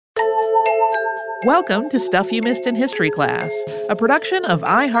Welcome to Stuff You Missed in History Class, a production of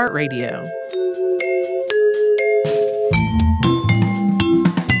iHeartRadio.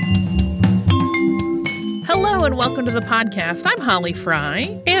 Hello and welcome to the podcast. I'm Holly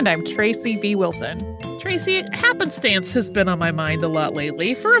Fry. And I'm Tracy B. Wilson. Tracy, happenstance has been on my mind a lot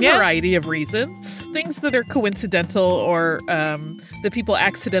lately for a variety of reasons. Things that are coincidental or that people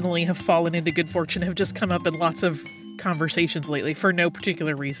accidentally have fallen into good fortune have just come up in lots of conversations lately for no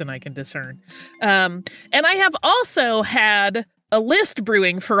particular reason I can discern. And I have also had a list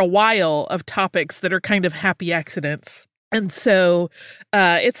brewing for a while of topics that are kind of happy accidents. And so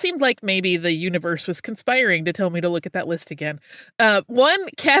it seemed like maybe the universe was conspiring to tell me to look at that list again. One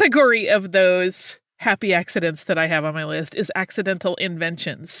category of those happy accidents that I have on my list is accidental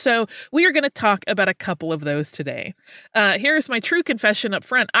inventions. So we are going to talk about a couple of those today. Here's my true confession up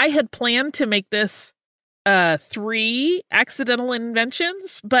front. I had planned to make this 3 accidental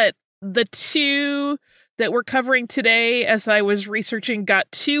inventions, but the 2 that we're covering today, as I was researching,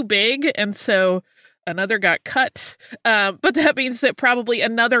 got too big, and so another got cut. But that means that probably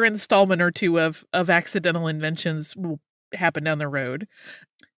another installment or 2 of accidental inventions will happen down the road.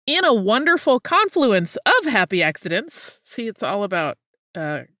 In a wonderful confluence of happy accidents, see, it's all about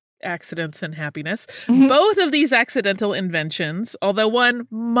accidents and happiness. Both of these accidental inventions, although one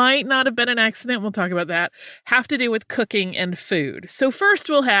might not have been an accident, we'll talk about that, have to do with cooking and food. So first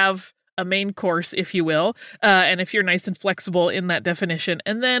we'll have a main course, if you will, and if you're nice and flexible in that definition,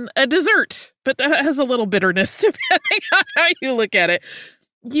 and then a dessert, but that has a little bitterness depending on how you look at it.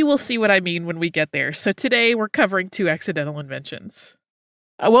 You will see what I mean when we get there. So today we're covering 2 accidental inventions.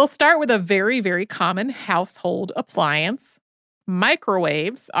 We'll start with a very, very common household appliance.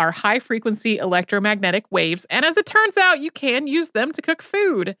 Microwaves are high-frequency electromagnetic waves, and as it turns out, you can use them to cook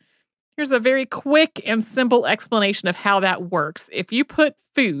food. Here's a very quick and simple explanation of how that works. If you put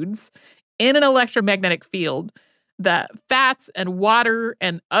foods in an electromagnetic field, the fats and water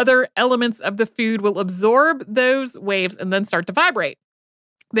and other elements of the food will absorb those waves and then start to vibrate.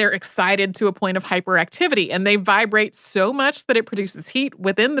 They're excited to a point of hyperactivity, and they vibrate so much that it produces heat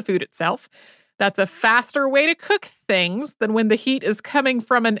within the food itself. That's a faster way to cook things than when the heat is coming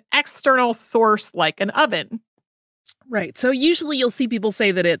from an external source like an oven. Right. So usually you'll see people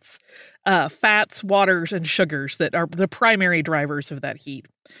say that it's fats, waters, and sugars that are the primary drivers of that heat.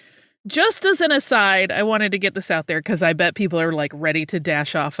 Just as an aside, I wanted to get this out there because I bet people are like ready to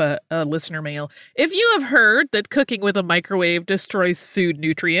dash off a listener mail. If you have heard that cooking with a microwave destroys food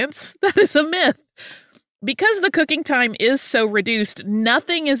nutrients, that is a myth. Because the cooking time is so reduced,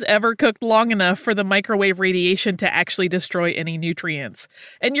 nothing is ever cooked long enough for the microwave radiation to actually destroy any nutrients.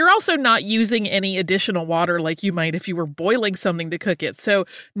 And you're also not using any additional water like you might if you were boiling something to cook it. So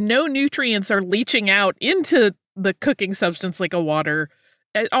no nutrients are leaching out into the cooking substance like a water.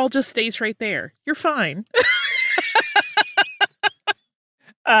 It all just stays right there. You're fine.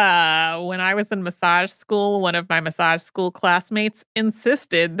 When I was in massage school, one of my massage school classmates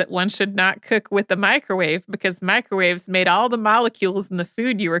insisted that one should not cook with the microwave because microwaves made all the molecules in the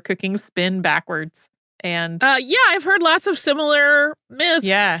food you were cooking spin backwards. And I've heard lots of similar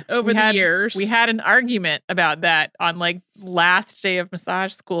myths over the years. We had an argument about that on like last day of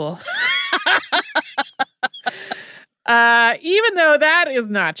massage school. Even though that is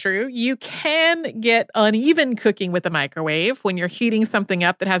not true, you can get uneven cooking with the microwave when you're heating something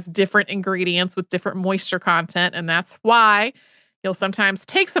up that has different ingredients with different moisture content. And that's why you'll sometimes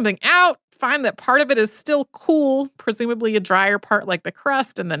take something out, find that part of it is still cool, presumably a drier part like the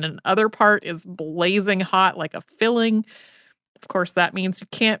crust, and then another part is blazing hot like a filling. Of course, that means you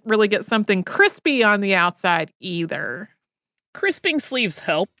can't really get something crispy on the outside either. Crisping sleeves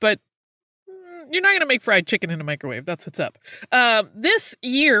help, but you're not going to make fried chicken in a microwave. That's what's up. This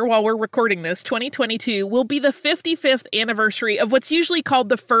year, while we're recording this, 2022, will be the 55th anniversary of what's usually called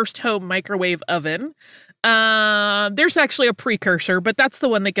the first home microwave oven. There's actually a precursor, but that's the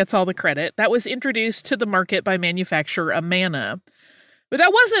one that gets all the credit. That was introduced to the market by manufacturer Amana. But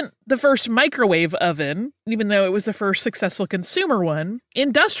that wasn't the first microwave oven, even though it was the first successful consumer one.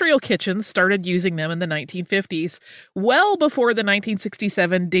 Industrial kitchens started using them in the 1950s, well before the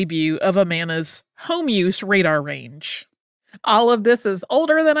 1967 debut of Amana's home-use radar range. All of this is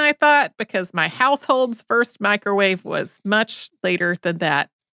older than I thought because my household's first microwave was much later than that.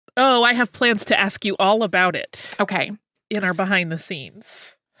 Oh, I have plans to ask you all about it. Okay. In our behind the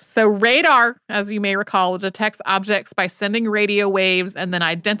scenes. So radar, as you may recall, detects objects by sending radio waves and then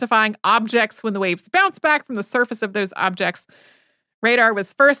identifying objects when the waves bounce back from the surface of those objects. Radar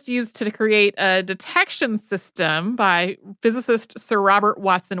was first used to create a detection system by physicist Sir Robert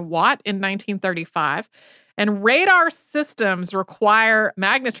Watson Watt in 1935. And radar systems require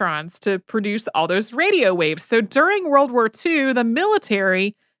magnetrons to produce all those radio waves. So during World War II, the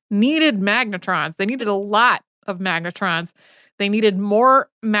military needed magnetrons. They needed a lot of magnetrons. They needed more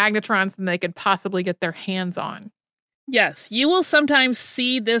magnetrons than they could possibly get their hands on. Yes, you will sometimes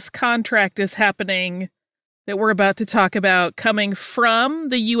see this contract is happening that we're about to talk about coming from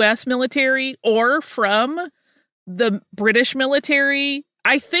the U.S. military or from the British military.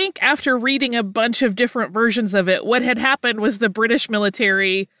 I think after reading a bunch of different versions of it, what had happened was the British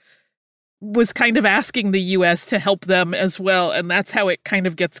military was kind of asking the U.S. to help them as well. And that's how it kind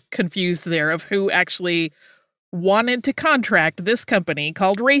of gets confused there of who actually wanted to contract this company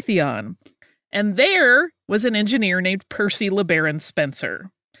called Raytheon. And there was an engineer named Percy LeBaron Spencer.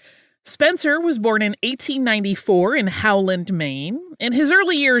 Spencer was born in 1894 in Howland, Maine, and his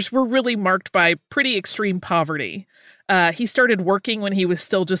early years were really marked by pretty extreme poverty. He started working when he was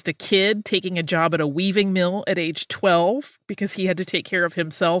still just a kid, taking a job at a weaving mill at age 12 because he had to take care of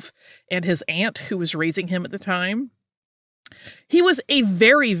himself and his aunt who was raising him at the time. He was a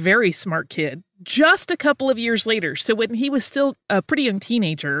very, very smart kid just a couple of years later. So when he was still a pretty young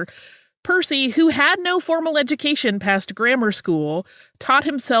teenager, Percy, who had no formal education past grammar school, taught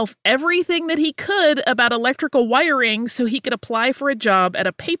himself everything that he could about electrical wiring so he could apply for a job at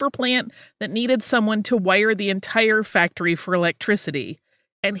a paper plant that needed someone to wire the entire factory for electricity.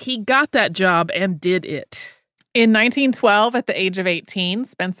 And he got that job and did it. In 1912, at the age of 18,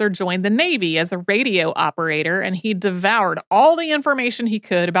 Spencer joined the Navy as a radio operator, and he devoured all the information he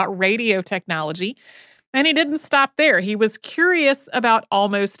could about radio technology. And he didn't stop there. He was curious about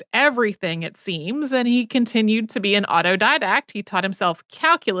almost everything, it seems, and he continued to be an autodidact. He taught himself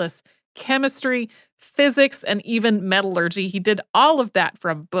calculus, chemistry, physics, and even metallurgy. He did all of that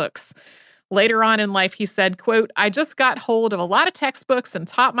from books. Later on in life, he said, quote, "I just got hold of a lot of textbooks and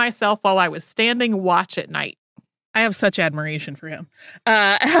taught myself while I was standing watch at night." I have such admiration for him.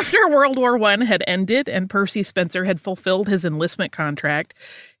 After World War I had ended and Percy Spencer had fulfilled his enlistment contract,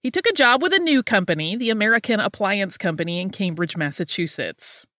 he took a job with a new company, the American Appliance Company in Cambridge,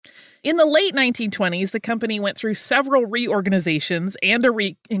 Massachusetts. In the late 1920s, the company went through several reorganizations and a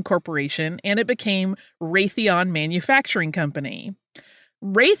reincorporation, and it became Raytheon Manufacturing Company.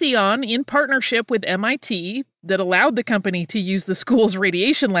 Raytheon, in partnership with MIT, that allowed the company to use the school's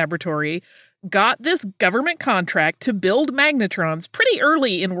radiation laboratory, got this government contract to build magnetrons pretty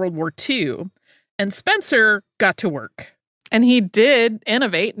early in World War II, and Spencer got to work. And he did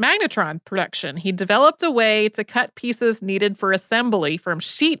innovate magnetron production. He developed a way to cut pieces needed for assembly from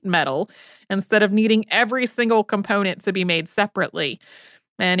sheet metal instead of needing every single component to be made separately.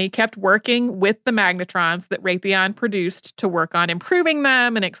 And he kept working with the magnetrons that Raytheon produced to work on improving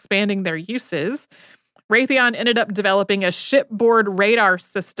them and expanding their uses. Raytheon ended up developing a shipboard radar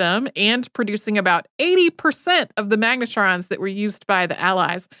system and producing about 80% of the magnetrons that were used by the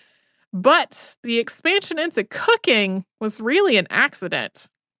Allies. But the expansion into cooking was really an accident.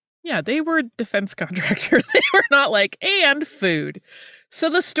 Yeah, they were a defense contractor. They were not like, and food. So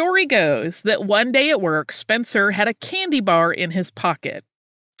the story goes that one day at work, Spencer had a candy bar in his pocket.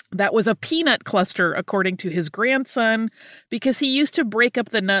 That was a peanut cluster, according to his grandson, because he used to break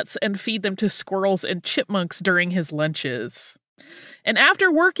up the nuts and feed them to squirrels and chipmunks during his lunches. And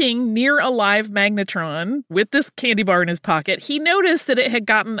after working near a live magnetron with this candy bar in his pocket, he noticed that it had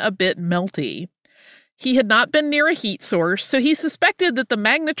gotten a bit melty. He had not been near a heat source, so he suspected that the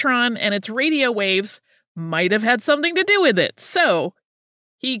magnetron and its radio waves might have had something to do with it. So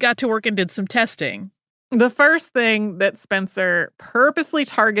he got to work and did some testing. The first thing that Spencer purposely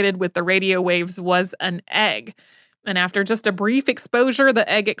targeted with the radio waves was an egg. And after just a brief exposure, the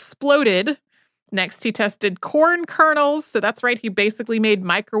egg exploded. Next, he tested corn kernels. So that's right, he basically made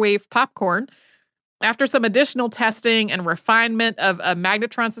microwave popcorn. After some additional testing and refinement of a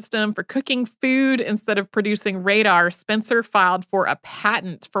magnetron system for cooking food instead of producing radar, Spencer filed for a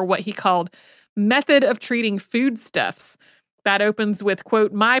patent for what he called method of treating foodstuffs. That opens with,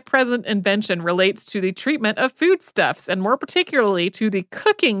 quote, "My present invention relates to the treatment of foodstuffs, and more particularly to the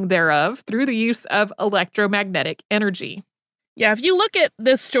cooking thereof through the use of electromagnetic energy." Yeah, if you look at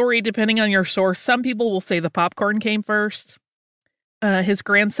this story, depending on your source, some people will say the popcorn came first. His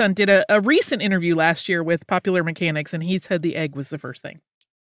grandson did a recent interview last year with Popular Mechanics, and he said the egg was the first thing.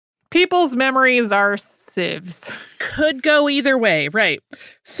 People's memories are sieves. Could go either way, right.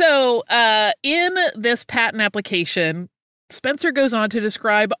 So in this patent application, Spencer goes on to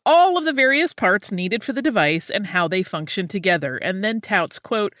describe all of the various parts needed for the device and how they function together, and then touts,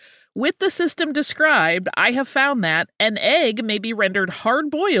 quote, "With the system described, I have found that an egg may be rendered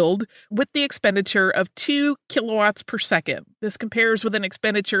hard-boiled with the expenditure of 2 kilowatts per second. This compares with an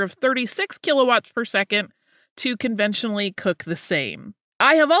expenditure of 36 kilowatts per second to conventionally cook the same.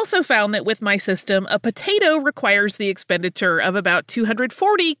 I have also found that with my system, a potato requires the expenditure of about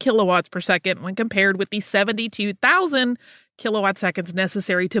 240 kilowatts per second when compared with the 72,000 kilowatt seconds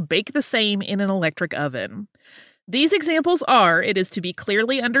necessary to bake the same in an electric oven. These examples are, it is to be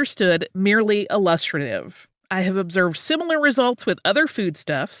clearly understood, merely illustrative. I have observed similar results with other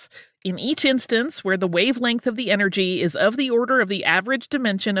foodstuffs. In each instance where the wavelength of the energy is of the order of the average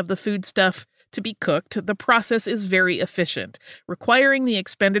dimension of the foodstuff to be cooked, the process is very efficient, requiring the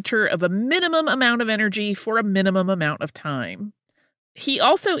expenditure of a minimum amount of energy for a minimum amount of time. He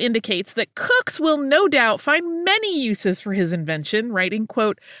also indicates that cooks will no doubt find many uses for his invention, writing,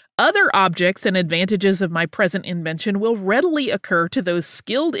 quote, "Other objects and advantages of my present invention will readily occur to those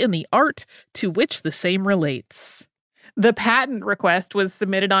skilled in the art to which the same relates." The patent request was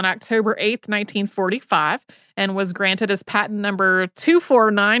submitted on October 8th, 1945, and was granted as patent number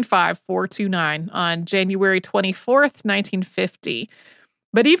 2495429 on January 24th, 1950.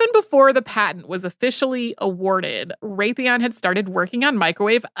 But even before the patent was officially awarded, Raytheon had started working on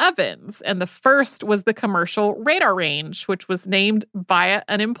microwave ovens, and the first was the commercial radar range, which was named via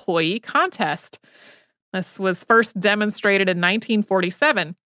an employee contest. This was first demonstrated in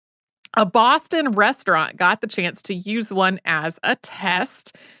 1947. A Boston restaurant got the chance to use one as a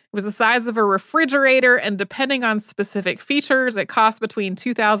test. It was the size of a refrigerator, and depending on specific features, it cost between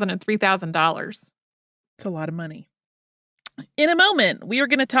 $2,000 and $3,000. It's a lot of money. In a moment, we are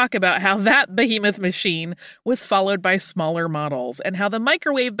going to talk about how that behemoth machine was followed by smaller models and how the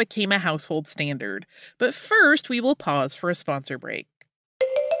microwave became a household standard. But first, we will pause for a sponsor break.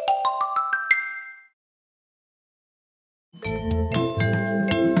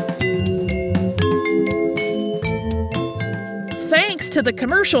 Thanks to the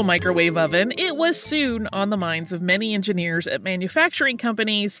commercial microwave oven, it was soon on the minds of many engineers at manufacturing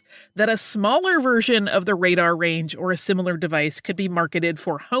companies that a smaller version of the radar range or a similar device could be marketed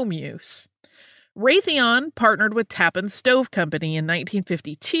for home use. Raytheon partnered with Tappan Stove Company in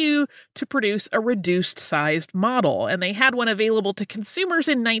 1952 to produce a reduced-sized model, and they had one available to consumers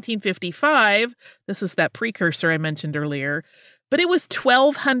in 1955. This is that precursor I mentioned earlier. But it was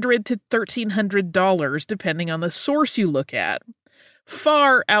 $1,200 to $1,300, depending on the source you look at.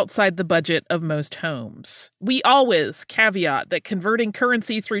 Far outside the budget of most homes. We always caveat that converting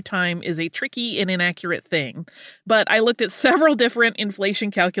currency through time is a tricky and inaccurate thing. But I looked at several different inflation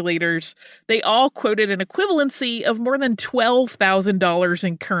calculators. They all quoted an equivalency of more than $12,000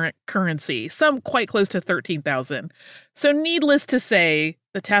 in current currency, some quite close to $13,000. So needless to say,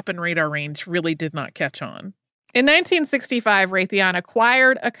 the Tappan radar range really did not catch on. In 1965, Raytheon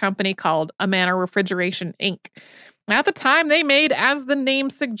acquired a company called Amana Refrigeration, Inc. At the time, they made, as the name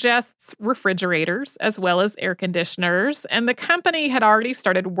suggests, refrigerators as well as air conditioners, and the company had already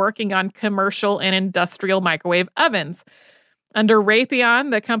started working on commercial and industrial microwave ovens. Under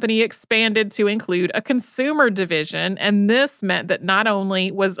Raytheon, the company expanded to include a consumer division, and this meant that not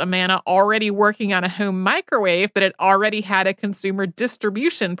only was Amana already working on a home microwave, but it already had a consumer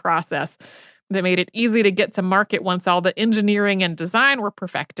distribution process that made it easy to get to market once all the engineering and design were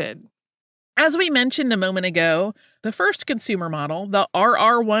perfected. As we mentioned a moment ago, the first consumer model, the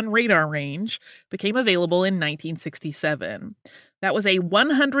RR1 radar range, became available in 1967. That was a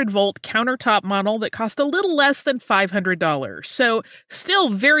 100-volt countertop model that cost a little less than $500. So still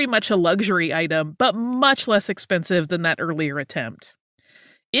very much a luxury item, but much less expensive than that earlier attempt.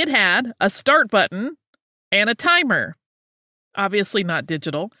 It had a start button and a timer. Obviously not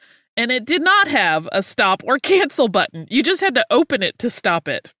digital. And it did not have a stop or cancel button. You just had to open it to stop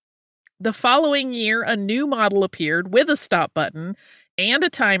it. The following year, a new model appeared with a stop button and a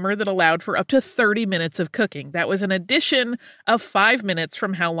timer that allowed for up to 30 minutes of cooking. That was an addition of 5 minutes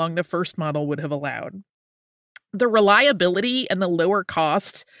from how long the first model would have allowed. The reliability and the lower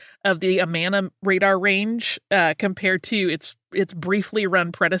cost of the Amana radar range compared to its briefly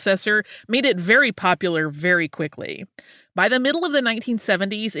run predecessor made it very popular very quickly. By the middle of the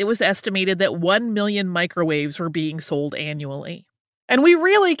 1970s, it was estimated that 1 million microwaves were being sold annually. And we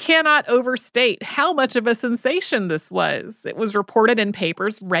really cannot overstate how much of a sensation this was. It was reported in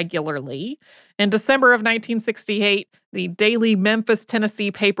papers regularly. In December of 1968, the daily Memphis,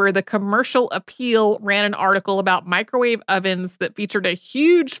 Tennessee paper, The Commercial Appeal, ran an article about microwave ovens that featured a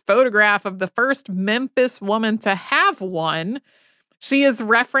huge photograph of the first Memphis woman to have one. She is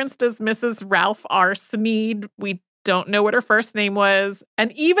referenced as Mrs. Ralph R. Sneed. We don't know what her first name was.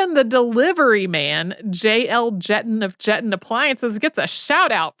 And even the delivery man, J.L. Jetton of Jetton Appliances, gets a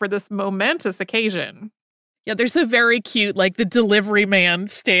shout out for this momentous occasion. Yeah, there's a very cute, the delivery man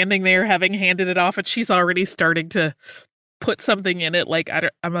standing there having handed it off, and she's already starting to put something in it. Like,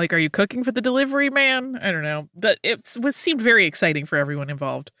 I'm like, are you cooking for the delivery man? I don't know. But seemed very exciting for everyone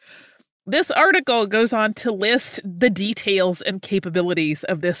involved. This article goes on to list the details and capabilities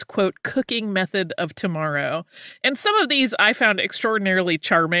of this, quote, cooking method of tomorrow. And some of these I found extraordinarily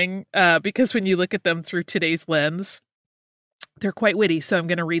charming because when you look at them through today's lens, they're quite witty, so I'm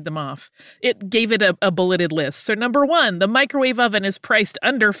going to read them off. It gave it a bulleted list. So number 1, the microwave oven is priced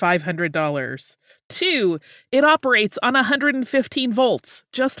under $500. 2, it operates on 115 volts.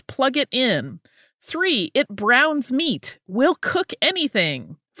 Just plug it in. 3, it browns meat. Will cook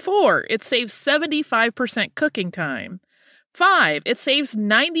anything. 4, it saves 75% cooking time. 5, it saves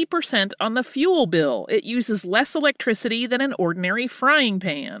 90% on the fuel bill. It uses less electricity than an ordinary frying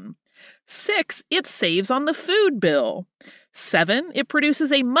pan. 6, it saves on the food bill. 7, it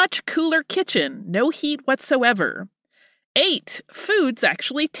produces a much cooler kitchen, no heat whatsoever. 8, foods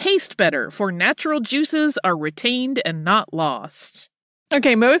actually taste better, for natural juices are retained and not lost.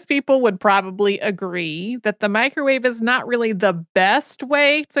 Okay, most people would probably agree that the microwave is not really the best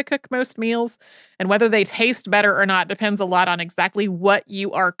way to cook most meals, and whether they taste better or not depends a lot on exactly what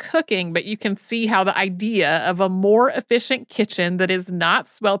you are cooking, but you can see how the idea of a more efficient kitchen that is not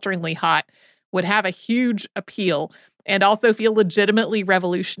swelteringly hot would have a huge appeal and also feel legitimately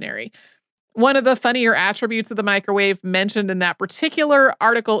revolutionary. One of the funnier attributes of the microwave mentioned in that particular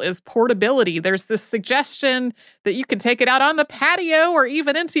article is portability. There's this suggestion that you can take it out on the patio or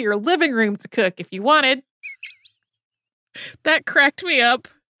even into your living room to cook if you wanted. That cracked me up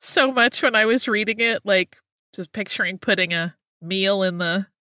so much when I was reading it, like just picturing putting a meal in the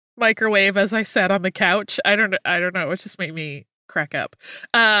microwave as I sat on the couch. I don't know. It just made me crack up.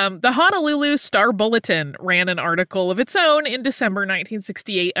 The Honolulu Star Bulletin ran an article of its own in December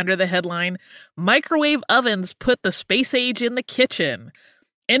 1968 under the headline, Microwave Ovens Put the Space Age in the Kitchen.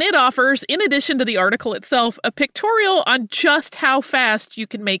 And it offers, in addition to the article itself, a pictorial on just how fast you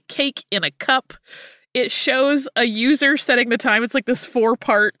can make cake in a cup. It shows a user setting the time. It's like this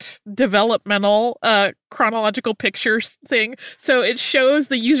 4-part developmental chronological pictures thing. So it shows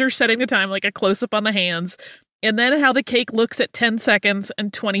the user setting the time, like a close-up on the hands, and then how the cake looks at 10 seconds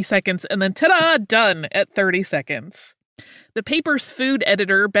and 20 seconds, and then ta-da, done at 30 seconds. The paper's food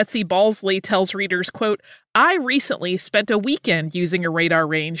editor, Betsy Balsley, tells readers, quote, I recently spent a weekend using a radar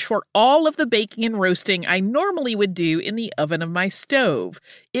range for all of the baking and roasting I normally would do in the oven of my stove.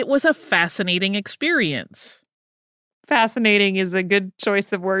 It was a fascinating experience. Fascinating is a good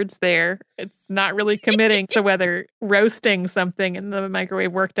choice of words there. It's not really committing to whether roasting something in the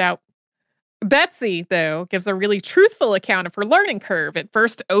microwave worked out. Betsy, though, gives a really truthful account of her learning curve, at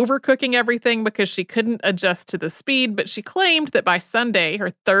first overcooking everything because she couldn't adjust to the speed, but she claimed that by Sunday,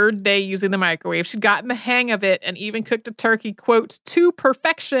 her 3rd day using the microwave, she'd gotten the hang of it and even cooked a turkey, quote, to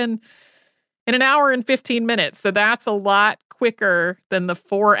perfection in an hour and 15 minutes. So that's a lot quicker than the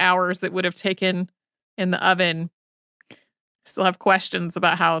 4 hours it would have taken in the oven. Still have questions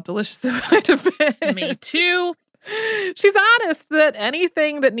about how delicious it might have been. Me too. She's honest that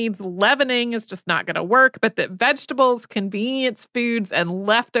anything that needs leavening is just not going to work, but that vegetables, convenience foods, and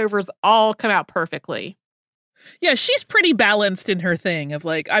leftovers all come out perfectly. Yeah, she's pretty balanced in her thing of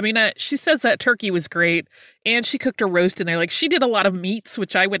like, I mean, she says that turkey was great and she cooked a roast in there. Like she did a lot of meats,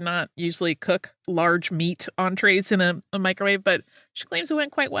 which I would not usually cook large meat entrees in a microwave, but she claims it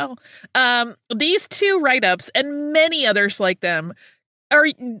went quite well. These 2 write-ups and many others like them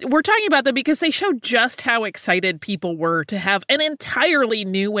we're talking about them because they show just how excited people were to have an entirely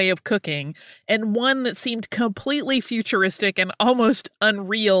new way of cooking and one that seemed completely futuristic and almost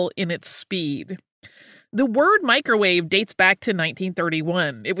unreal in its speed. The word microwave dates back to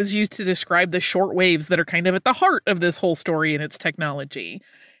 1931. It was used to describe the short waves that are kind of at the heart of this whole story and its technology.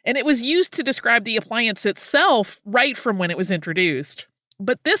 And it was used to describe the appliance itself right from when it was introduced.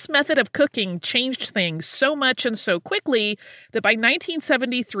 But this method of cooking changed things so much and so quickly that by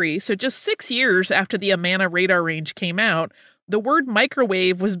 1973, so just 6 years after the Amana radar range came out, the word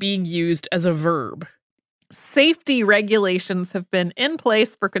microwave was being used as a verb. Safety regulations have been in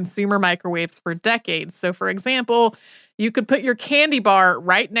place for consumer microwaves for decades. So, for example, you could put your candy bar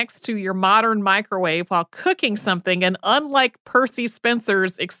right next to your modern microwave while cooking something, and unlike Percy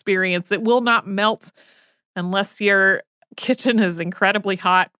Spencer's experience, it will not melt unless your kitchen is incredibly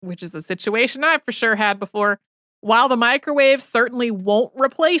hot, which is a situation I've for sure had before. While the microwave certainly won't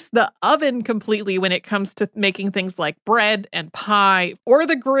replace the oven completely when it comes to making things like bread and pie, or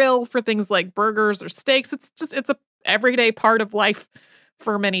the grill for things like burgers or steaks, it's a everyday part of life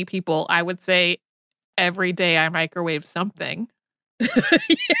for many people. I would say every day I microwave something.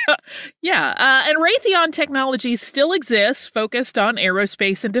 Yeah. Yeah. And Raytheon Technologies still exists, focused on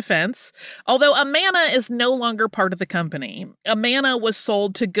aerospace and defense, although Amana is no longer part of the company. Amana was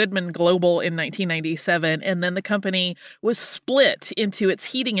sold to Goodman Global in 1997, and then the company was split into its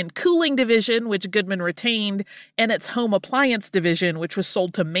heating and cooling division, which Goodman retained, and its home appliance division, which was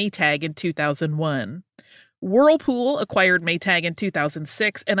sold to Maytag in 2001. Whirlpool acquired Maytag in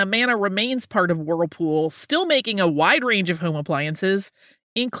 2006, and Amana remains part of Whirlpool, still making a wide range of home appliances,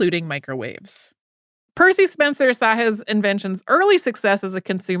 including microwaves. Percy Spencer saw his invention's early success as a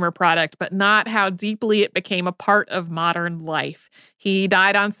consumer product, but not how deeply it became a part of modern life. He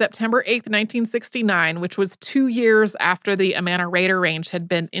died on September 8th, 1969, which was 2 years after the Amana Raider range had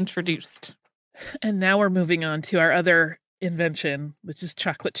been introduced. And now we're moving on to our other invention, which is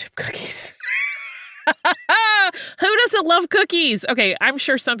chocolate chip cookies. Who doesn't love cookies? Okay, I'm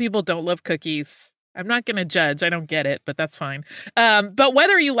sure some people don't love cookies. I'm not going to judge. I don't get it, but that's fine. But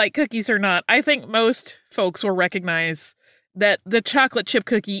whether you like cookies or not, I think most folks will recognize that the chocolate chip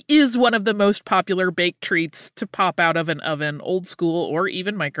cookie is one of the most popular baked treats to pop out of an oven, old school or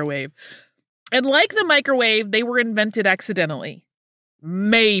even microwave. And like the microwave, they were invented accidentally.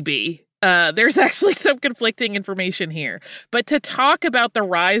 Maybe. There's actually some conflicting information here. But to talk about the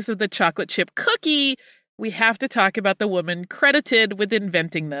rise of the chocolate chip cookie, we have to talk about the woman credited with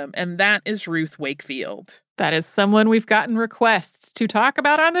inventing them, and that is Ruth Wakefield. That is someone we've gotten requests to talk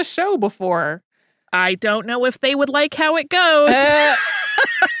about on the show before. I don't know if they would like how it goes.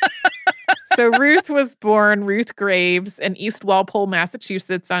 So Ruth was born Ruth Graves in East Walpole,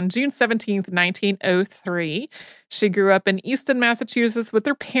 Massachusetts on June 17th, 1903. She grew up in Easton, Massachusetts with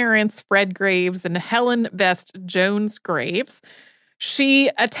her parents, Fred Graves and Helen Vest Jones Graves. She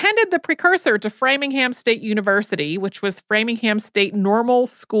attended the precursor to Framingham State University, which was Framingham State Normal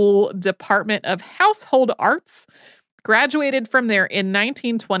School Department of Household Arts, graduated from there in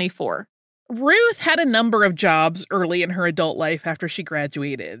 1924. Ruth had a number of jobs early in her adult life after she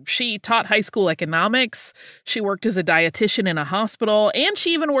graduated. She taught high school economics, she worked as a dietitian in a hospital, and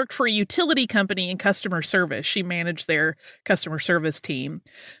she even worked for a utility company in customer service. She managed their customer service team.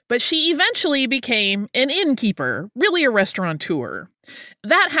 But she eventually became an innkeeper, really a restaurateur.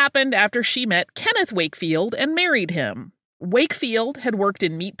 That happened after she met Kenneth Wakefield and married him. Wakefield had worked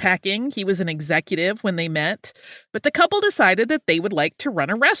in meatpacking. He was an executive when they met, but the couple decided that they would like to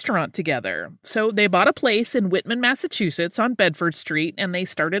run a restaurant together. So they bought a place in Whitman, Massachusetts on Bedford Street, and they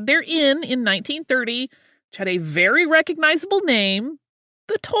started their inn in 1930, which had a very recognizable name,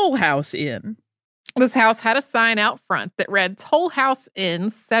 the Toll House Inn. This house had a sign out front that read Toll House Inn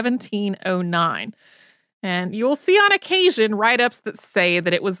 1709. And you will see on occasion write-ups that say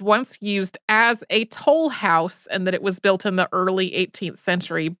that it was once used as a toll house and that it was built in the early 18th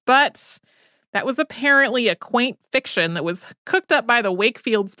century. But that was apparently a quaint fiction that was cooked up by the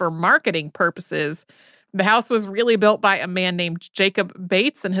Wakefields for marketing purposes. The house was really built by a man named Jacob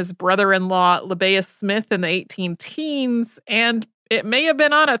Bates and his brother-in-law, Libaeus Smith, in the 18-teens. And it may have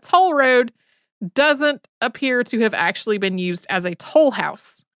been on a toll road. Doesn't appear to have actually been used as a toll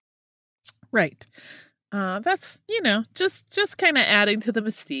house. Right. That's, just kind of adding to the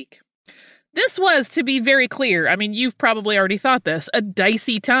mystique. This was, to be very clear, I mean, you've probably already thought this, a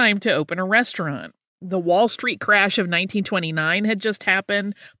dicey time to open a restaurant. The Wall Street crash of 1929 had just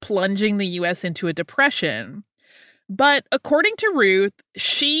happened, plunging the U.S. into a depression. But according to Ruth,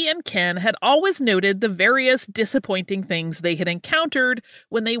 she and Ken had always noted the various disappointing things they had encountered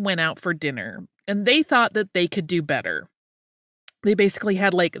when they went out for dinner, and they thought that they could do better. They basically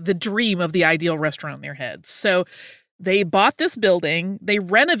had like the dream of the ideal restaurant in their heads. So they bought this building, they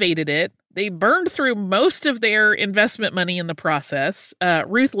renovated it, they burned through most of their investment money in the process.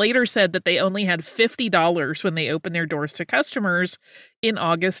 Ruth later said that they only had $50 when they opened their doors to customers in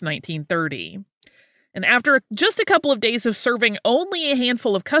August 1930. And after just a couple of days of serving only a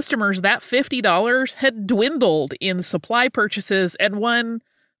handful of customers, that $50 had dwindled in supply purchases, and one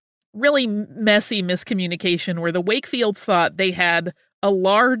really messy miscommunication where the Wakefields thought they had a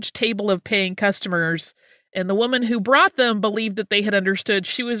large table of paying customers, and the woman who brought them believed that they had understood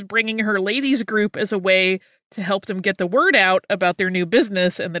she was bringing her ladies group as a way to help them get the word out about their new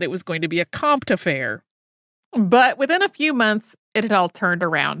business and that it was going to be a comped affair. But within a few months, it had all turned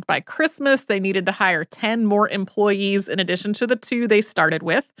around. By Christmas, they needed to hire 10 more employees in addition to the 2 they started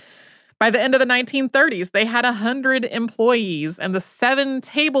with. By the end of the 1930s, they had 100 employees, and the 7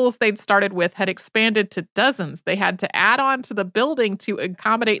 tables they'd started with had expanded to dozens. They had to add on to the building to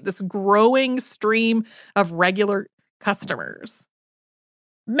accommodate this growing stream of regular customers.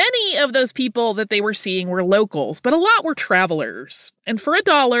 Many of those people that they were seeing were locals, but a lot were travelers. And for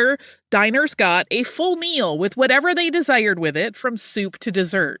 $1, diners got a full meal with whatever they desired with it, from soup to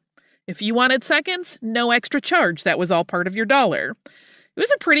dessert. If you wanted seconds, no extra charge. That was all part of your dollar. It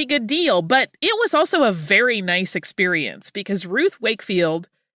was a pretty good deal, but it was also a very nice experience because Ruth Wakefield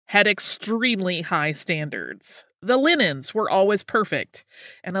had extremely high standards. The linens were always perfect,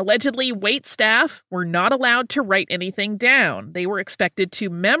 and allegedly wait staff were not allowed to write anything down. They were expected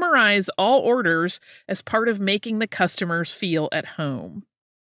to memorize all orders as part of making the customers feel at home.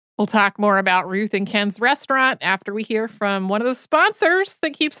 We'll talk more about Ruth and Ken's restaurant after we hear from one of the sponsors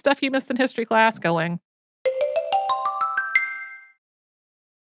that keeps Stuff You Missed in History class going.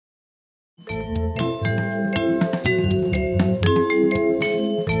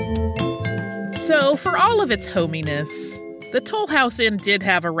 So, for all of its hominess, the Toll House Inn did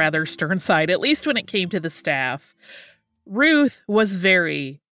have a rather stern side, at least when it came to the staff. Ruth was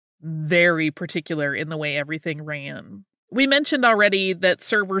very, very particular in the way everything ran. We mentioned already that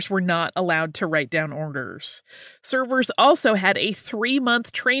servers were not allowed to write down orders. Servers also had a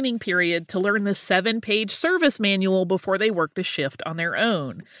 3-month training period to learn the 7-page service manual before they worked a shift on their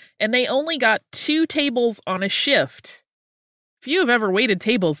own. And they only got 2 tables on a shift. If you have ever waited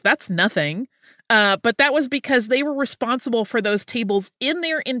tables, that's nothing. But that was because they were responsible for those tables in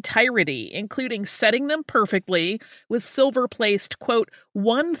their entirety, including setting them perfectly with silver placed, quote,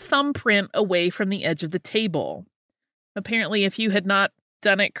 1 thumbprint away from the edge of the table. Apparently, if you had not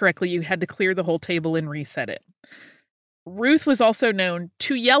done it correctly, you had to clear the whole table and reset it. Ruth was also known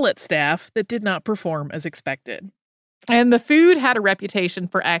to yell at staff that did not perform as expected. And the food had a reputation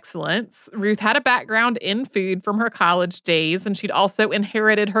for excellence. Ruth had a background in food from her college days, and she'd also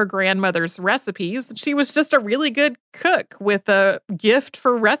inherited her grandmother's recipes. She was just a really good cook with a gift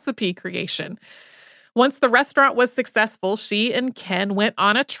for recipe creation. Once the restaurant was successful, she and Ken went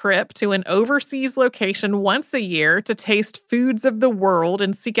on a trip to an overseas location once a year to taste foods of the world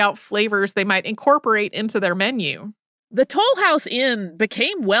and seek out flavors they might incorporate into their menu. The Toll House Inn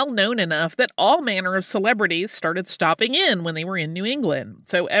became well known enough that all manner of celebrities started stopping in when they were in New England.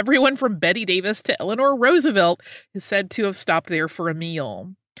 So everyone from Betty Davis to Eleanor Roosevelt is said to have stopped there for a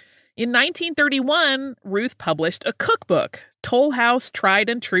meal. In 1931, Ruth published a cookbook, Toll House Tried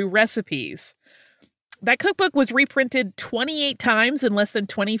and True Recipes. That cookbook was reprinted 28 times in less than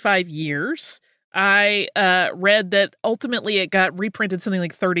 25 years. I read that ultimately it got reprinted something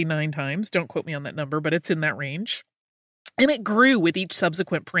like 39 times. Don't quote me on that number, but it's in that range. And it grew with each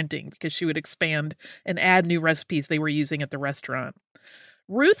subsequent printing because she would expand and add new recipes they were using at the restaurant.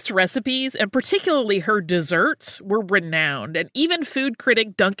 Ruth's recipes, and particularly her desserts, were renowned, and even food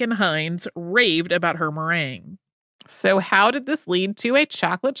critic Duncan Hines raved about her meringue. So how did this lead to a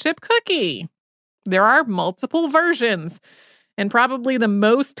chocolate chip cookie? There are multiple versions, and probably the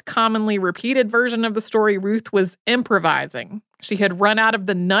most commonly repeated version of the story, Ruth was improvising. She had run out of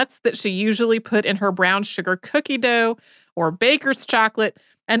the nuts that she usually put in her brown sugar cookie dough or baker's chocolate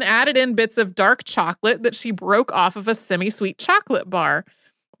and added in bits of dark chocolate that she broke off of a semi-sweet chocolate bar.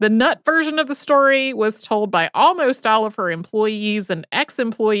 The nut version of the story was told by almost all of her employees and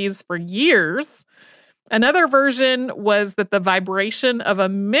ex-employees for years. Another version was that the vibration of a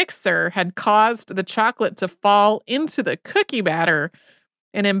mixer had caused the chocolate to fall into the cookie batter.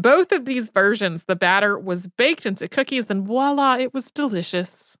 And in both of these versions, the batter was baked into cookies and voila, it was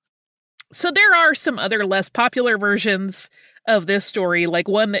delicious. So there are some other less popular versions of this story, like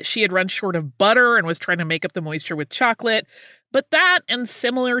one that she had run short of butter and was trying to make up the moisture with chocolate. But that and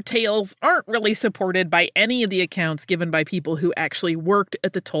similar tales aren't really supported by any of the accounts given by people who actually worked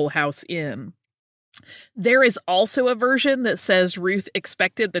at the Toll House Inn. There is also a version that says Ruth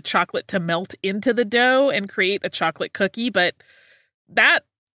expected the chocolate to melt into the dough and create a chocolate cookie, but that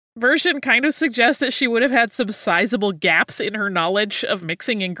version kind of suggests that she would have had some sizable gaps in her knowledge of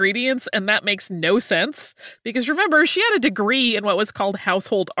mixing ingredients, and that makes no sense. Because remember, she had a degree in what was called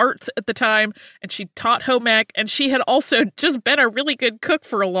household arts at the time, and she taught home ec, and she had also just been a really good cook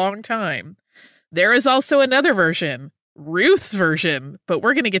for a long time. There is also another version, Ruth's version, but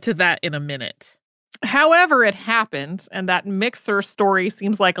we're going to get to that in a minute. However it happened, and that mixer story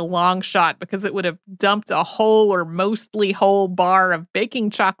seems like a long shot because it would have dumped a whole or mostly whole bar of baking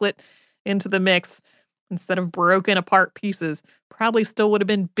chocolate into the mix instead of broken apart pieces. Probably still would have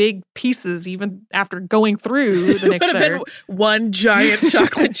been big pieces even after going through the mixer. It would have been one giant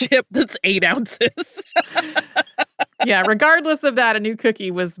chocolate chip that's 8 ounces. Yeah, regardless of that, a new cookie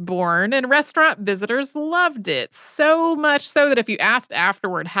was born, and restaurant visitors loved it. So much so that if you asked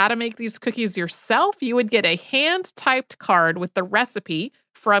afterward how to make these cookies yourself, you would get a hand-typed card with the recipe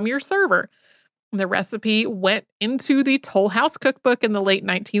from your server. The recipe went into the Toll House cookbook in the late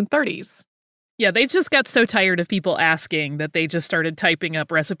 1930s. Yeah, they just got so tired of people asking that they just started typing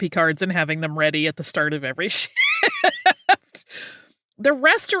up recipe cards and having them ready at the start of every shift. The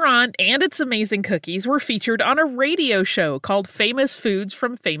restaurant and its amazing cookies were featured on a radio show called Famous Foods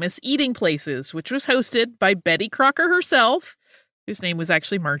from Famous Eating Places, which was hosted by Betty Crocker herself, whose name was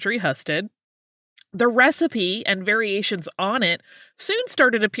actually Marjorie Husted. The recipe and variations on it soon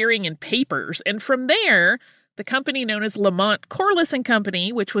started appearing in papers, and from there, the company known as Lamont Corliss and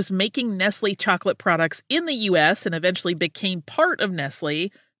Company, which was making Nestle chocolate products in the U.S. and eventually became part of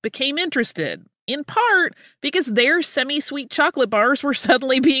Nestle, became interested, in part because their semi-sweet chocolate bars were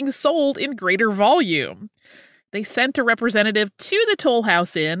suddenly being sold in greater volume. They sent a representative to the Toll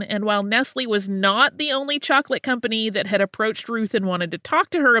House Inn, and while Nestle was not the only chocolate company that had approached Ruth and wanted to talk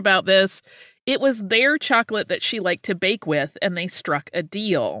to her about this, it was their chocolate that she liked to bake with, and they struck a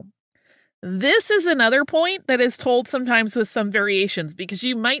deal. This is another point that is told sometimes with some variations, because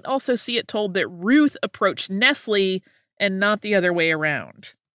you might also see it told that Ruth approached Nestle and not the other way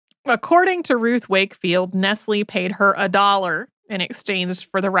around. According to Ruth Wakefield, Nestle paid her $1 in exchange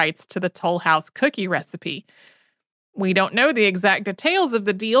for the rights to the Toll House cookie recipe. We don't know the exact details of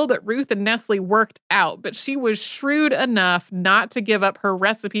the deal that Ruth and Nestle worked out, but she was shrewd enough not to give up her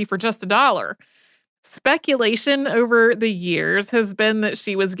recipe for just $1. Speculation over the years has been that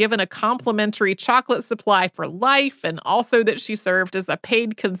she was given a complimentary chocolate supply for life, and also that she served as a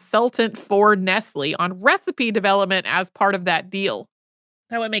paid consultant for Nestle on recipe development as part of that deal.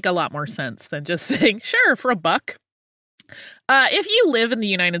 That would make a lot more sense than just saying, sure, for $1. If you live in the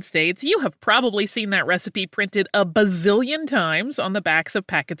United States, you have probably seen that recipe printed a bazillion times on the backs of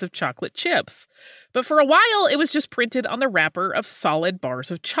packets of chocolate chips. But for a while, it was just printed on the wrapper of solid bars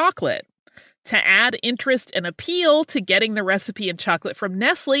of chocolate. To add interest and appeal to getting the recipe and chocolate from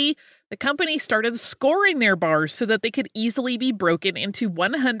Nestle, the company started scoring their bars so that they could easily be broken into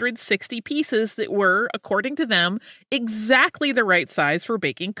 160 pieces that were, according to them, exactly the right size for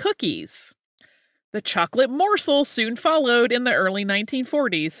baking cookies. The chocolate morsel soon followed in the early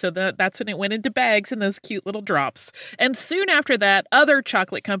 1940s, so that's when it went into bags in those cute little drops. And soon after that, other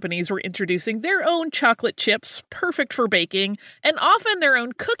chocolate companies were introducing their own chocolate chips, perfect for baking, and often their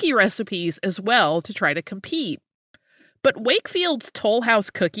own cookie recipes as well to try to compete. But Wakefield's Toll House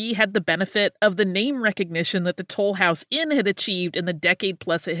cookie had the benefit of the name recognition that the Toll House Inn had achieved in the decade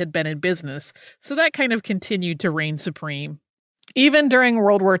plus it had been in business, so that kind of continued to reign supreme. Even during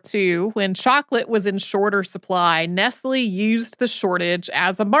World War II, when chocolate was in shorter supply, Nestle used the shortage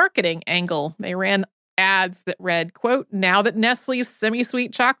as a marketing angle. They ran ads that read, quote, "Now that Nestle's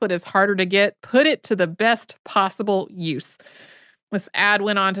semi-sweet chocolate is harder to get, put it to the best possible use." This ad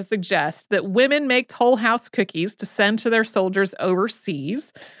went on to suggest that women make Toll House cookies to send to their soldiers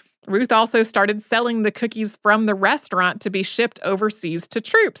overseas. Ruth also started selling the cookies from the restaurant to be shipped overseas to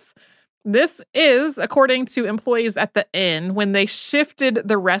troops. This is, according to employees at the inn, when they shifted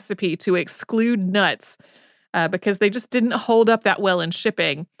the recipe to exclude nuts because they just didn't hold up that well in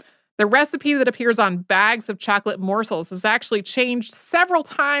shipping. The recipe that appears on bags of chocolate morsels has actually changed several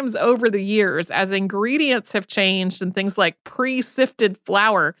times over the years as ingredients have changed and things like pre-sifted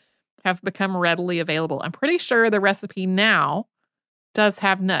flour have become readily available. I'm pretty sure the recipe now does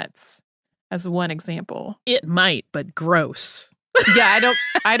have nuts as one example. It might, but gross. Yeah,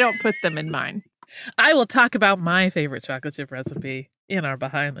 I don't put them in mine. I will talk about my favorite chocolate chip recipe in our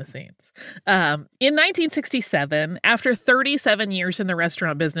behind the scenes. In 1967, after 37 years in the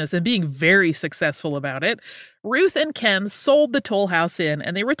restaurant business and being very successful about it, Ruth and Ken sold the Toll House Inn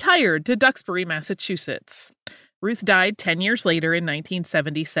and they retired to Duxbury, Massachusetts. Ruth died 10 years later in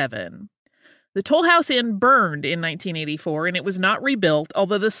 1977. The Toll House Inn burned in 1984 and it was not rebuilt,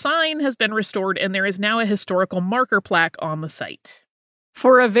 although the sign has been restored and there is now a historical marker plaque on the site.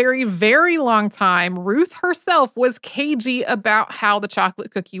 For a very, very long time, Ruth herself was cagey about how the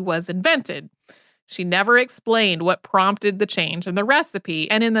chocolate cookie was invented. She never explained what prompted the change in the recipe,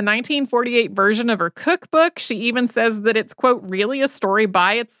 and in the 1948 version of her cookbook, she even says that it's, quote, really a story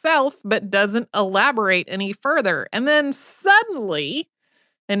by itself, but doesn't elaborate any further. And then suddenly,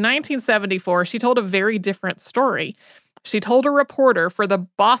 in 1974, she told a very different story. She told a reporter for the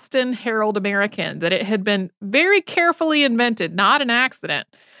Boston Herald American that it had been very carefully invented, not an accident.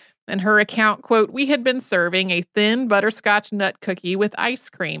 In her account, quote, "We had been serving a thin butterscotch nut cookie with ice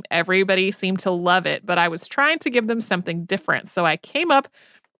cream. Everybody seemed to love it, but I was trying to give them something different, so I came up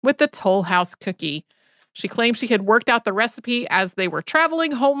with the Toll House cookie." She claimed she had worked out the recipe as they were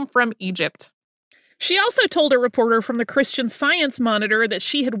traveling home from Egypt. She also told a reporter from the Christian Science Monitor that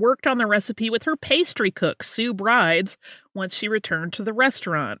she had worked on the recipe with her pastry cook, Sue Brides, once she returned to the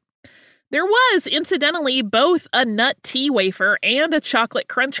restaurant. There was, incidentally, both a nut tea wafer and a chocolate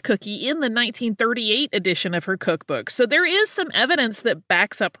crunch cookie in the 1938 edition of her cookbook, so there is some evidence that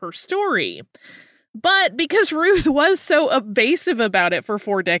backs up her story. But because Ruth was so evasive about it for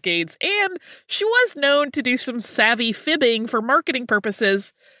 4 decades, and she was known to do some savvy fibbing for marketing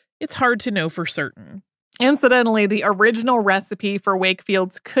purposes, it's hard to know for certain. Incidentally, the original recipe for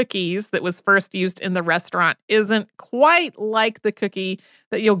Wakefield's cookies that was first used in the restaurant isn't quite like the cookie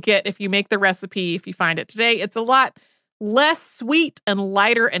that you'll get if you make the recipe, if you find it today. It's a lot less sweet and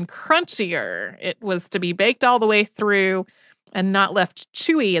lighter and crunchier. It was to be baked all the way through and not left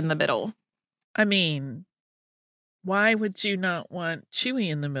chewy in the middle. I mean, why would you not want chewy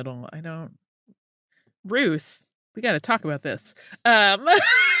in the middle? Ruth, we got to talk about this.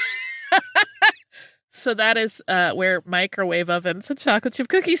 So that is where microwave ovens and chocolate chip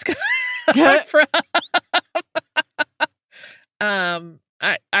cookies come from.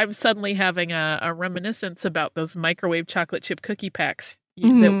 I'm suddenly having a reminiscence about those microwave chocolate chip cookie packs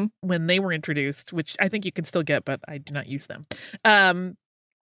that, when they were introduced, which I think you can still get, but I do not use them.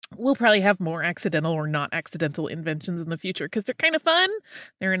 We'll probably have more accidental or not accidental inventions in the future because they're kind of fun.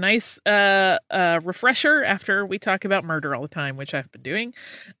 They're a nice refresher after we talk about murder all the time, which I've been doing.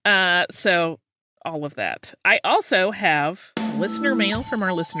 So all of that. I also have listener mail from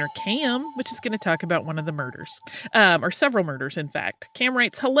our listener Cam, which is going to talk about one of the murders, or several murders, in fact. Cam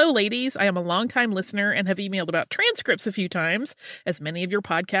writes, "Hello, ladies. I am a longtime listener and have emailed about transcripts a few times, as many of your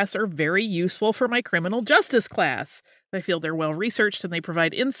podcasts are very useful for my criminal justice class. I feel they're well-researched and they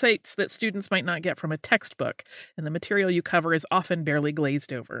provide insights that students might not get from a textbook, and the material you cover is often barely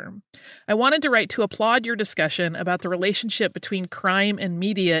glazed over. I wanted to write to applaud your discussion about the relationship between crime and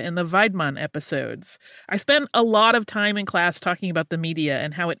media in the Weidmann episodes. I spent a lot of time in class talking about the media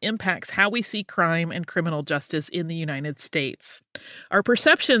and how it impacts how we see crime and criminal justice in the United States. Our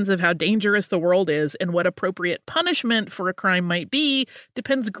perceptions of how dangerous the world is and what appropriate punishment for a crime might be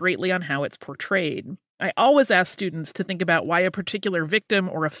depends greatly on how it's portrayed. I always ask students to think about why a particular victim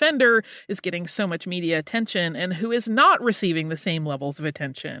or offender is getting so much media attention and who is not receiving the same levels of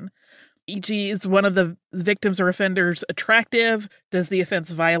attention. E.g., is one of the victims or offenders attractive? Does the offense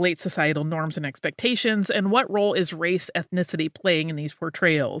violate societal norms and expectations? And what role is race, ethnicity playing in these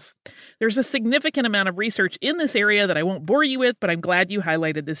portrayals? There's a significant amount of research in this area that I won't bore you with, but I'm glad you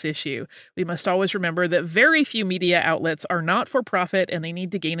highlighted this issue. We must always remember that very few media outlets are not for profit and they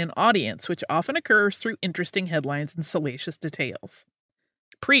need to gain an audience, which often occurs through interesting headlines and salacious details."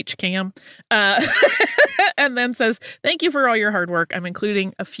 Preach, Cam. And then says, "Thank you for all your hard work. I'm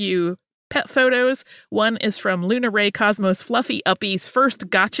including a few pet photos. One is from Luna Ray Cosmos Fluffy Uppie's first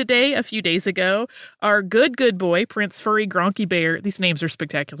gotcha day a few days ago. Our good boy, Prince Furry Gronky Bear," these names are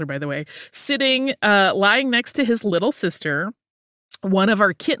spectacular, by the way, "sitting, lying next to his little sister. One of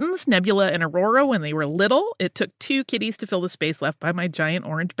our kittens, Nebula and Aurora, when they were little. It took 2 kitties to fill the space left by my giant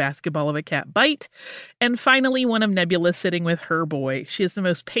orange basketball of a cat bite. And finally, one of Nebula sitting with her boy. She is the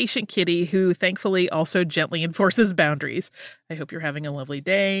most patient kitty who thankfully also gently enforces boundaries. I hope you're having a lovely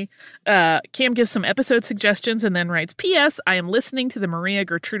day." Cam gives some episode suggestions and then writes, "P.S. I am listening to the Maria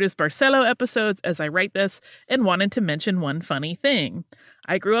Gertrudis Barcelo episodes as I write this and wanted to mention one funny thing.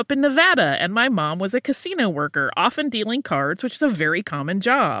 I grew up in Nevada, and my mom was a casino worker, often dealing cards, which is a very common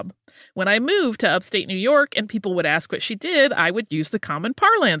job. When I moved to upstate New York and people would ask what she did, I would use the common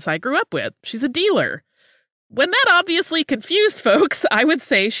parlance I grew up with. She's a dealer. When that obviously confused folks, I would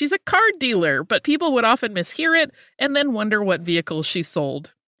say she's a card dealer, but people would often mishear it and then wonder what vehicles she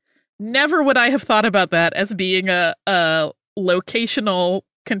sold. Never would I have thought about that as being a locational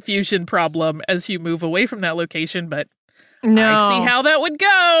confusion problem as you move away from that location, but no. I see how that would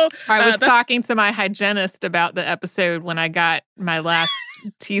go. I was talking to my hygienist about the episode when I got my last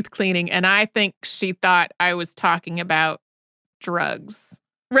teeth cleaning, and I think she thought I was talking about drugs.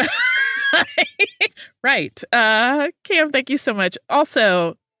 Right. Cam, thank you so much.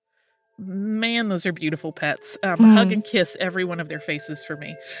 Also, man, those are beautiful pets. Hug and kiss every one of their faces for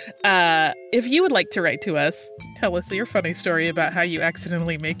me. If you would like to write to us, tell us your funny story about how you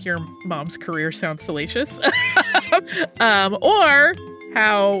accidentally make your mom's career sound salacious. Or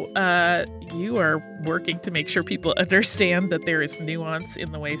how you are working to make sure people understand that there is nuance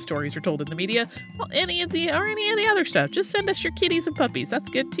in the way stories are told in the media. Well, any of the other stuff. Just send us your kitties and puppies. That's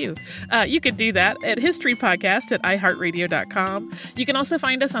good too. You can do that at historypodcast at iHeartRadio.com. You can also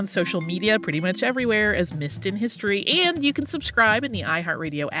find us on social media pretty much everywhere as Missed in History, and you can subscribe in the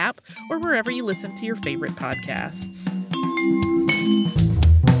iHeartRadio app or wherever you listen to your favorite podcasts.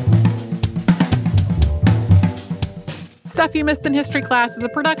 Stuff You Missed in History Class is a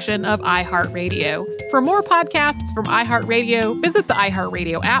production of iHeartRadio. For more podcasts from iHeartRadio, visit the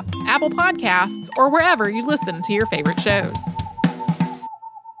iHeartRadio app, Apple Podcasts, or wherever you listen to your favorite shows.